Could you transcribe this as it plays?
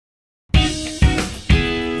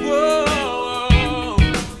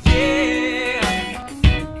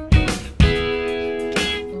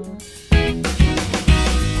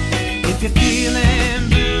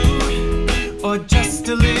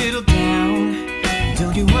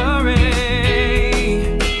Don't you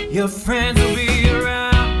worry, your friends will be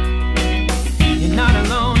around. You're not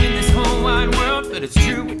alone in this whole wide world, but it's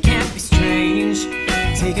true, it can't be strange.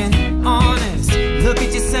 Take an honest look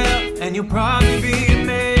at yourself and you'll probably be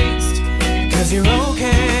amazed. Cause you're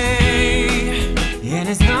okay, and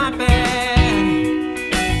it's not bad.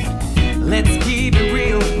 Let's keep it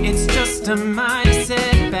real, it's just a minor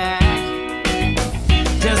setback.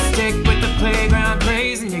 Just stick with the playground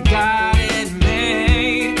craze and you got it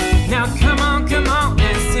made. Now come on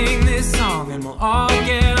and sing this song and we'll all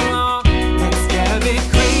get along. Let's get a bit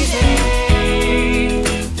crazy.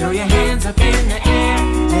 Throw your hands up in the air.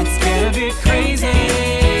 Let's get a bit crazy.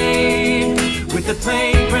 With the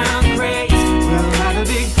playground craze, we'll have a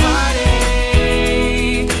big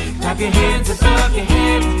party. Clap your hands above your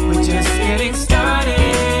head. We're just getting started.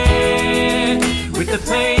 With the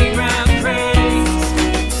playground craze.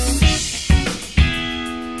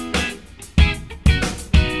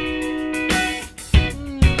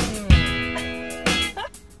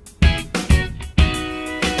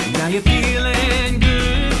 Now you're feeling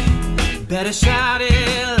good, better shout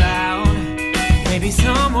it loud. Maybe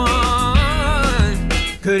someone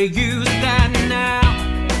could've used that now.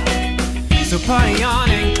 So party on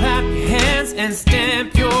and clap your hands and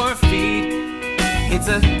stamp your feet. It's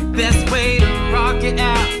the best way to rock it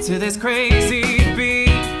out to this crazy beat.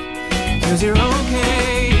 Cause you're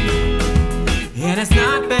okay, and it's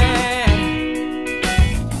not bad.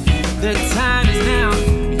 The time is now,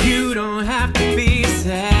 you don't have to be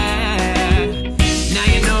sad. Now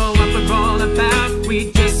you know what we're all about,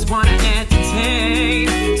 we just wanna entertain.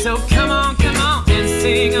 So come on and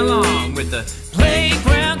sing along with the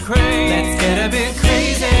playground craze. Let's get a bit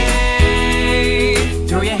crazy.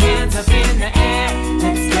 Throw your hands up in the air.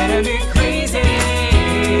 Let's get a bit crazy.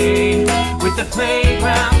 With the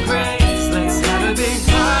playground craze, let's have a big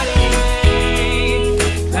party.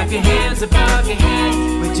 Clap your hands above your head.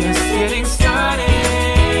 We're just getting started.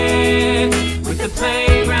 With the play